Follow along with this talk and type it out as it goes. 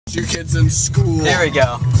you kids in school. There we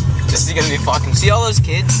go. This is gonna be fucking. See all those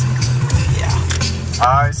kids? Yeah.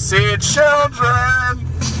 I see children.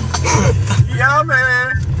 Yummy.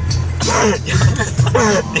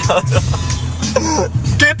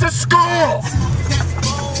 Get to school.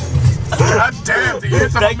 God damn, the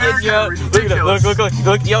youth of America are ridiculous.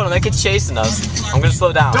 Look, Yellin, that kid's chasing us. I'm gonna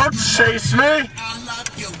slow down. Don't chase me.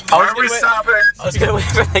 Why are we stopping? I was gonna wait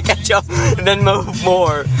for him to catch up and then move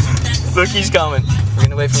more. Look, he's coming. We're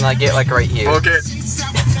gonna wait for him to get like right here. Book it.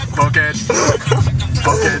 Book it.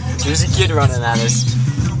 Book it. There's a kid running at us.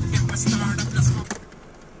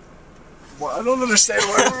 Well, I don't understand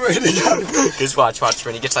why we're waiting on him. Just watch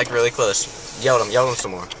when he gets like really close. Yell him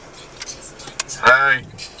some more. Hey.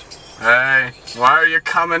 Hey, why are you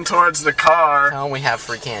coming towards the car? Tell him we have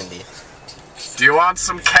free candy. Do you want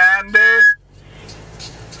some candy?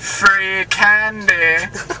 Free candy.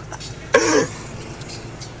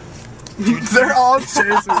 They're all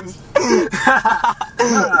chasers. Look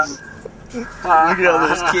at all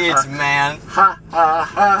those kids, man.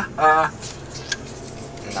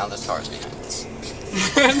 And now this car's behind us.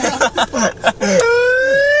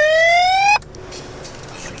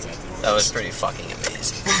 That was pretty fucking amazing.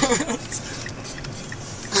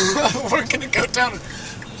 We're gonna go down.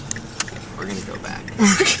 We're gonna go back.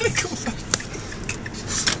 We're gonna go back.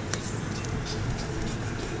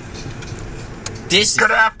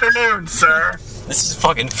 Good afternoon, sir. This is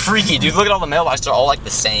fucking freaky, dude. Look at all the mailboxes. They're all like the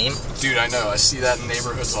same. Dude, I know. I see that in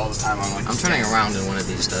neighborhoods all the time. I'm turning around in one of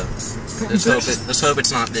these, though. Let's hope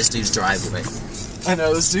it's not this dude's driveway. I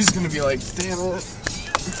know. This dude's gonna be like, damn it.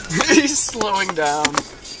 He's slowing down.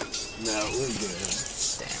 No, we're good.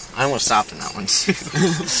 Damn. I almost stopped in that one, too.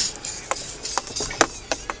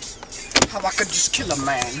 How I could just kill a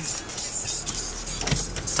man.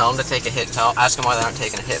 Tell them to take a hit. Ask them why they aren't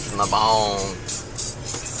taking a hit from the bone.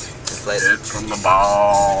 Hit from the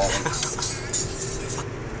bone.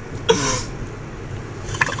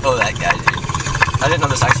 Oh, that guy, dude. I didn't know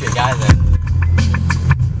there's actually a guy there.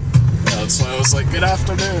 Yeah, that's why I was like, good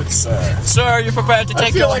afternoon, sir. Sir, you're prepared to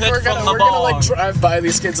take your hit from the bone. We're gonna like drive by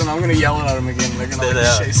these kids and I'm gonna yell at them again. They're gonna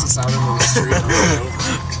like chase us out into the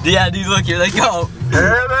street. Yeah, dude, look, here they go.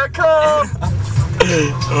 Here they come.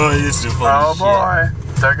 Oh, this is funny. Oh boy,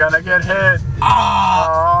 they're gonna get hit.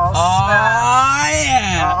 Oh,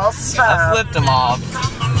 yeah. Oh, snap. I flipped him off.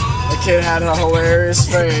 The kid had a hilarious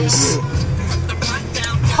face.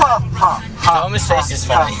 Ha ha ha. Tell him his face is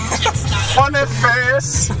funny. Funny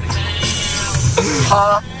face.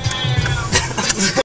 Ha.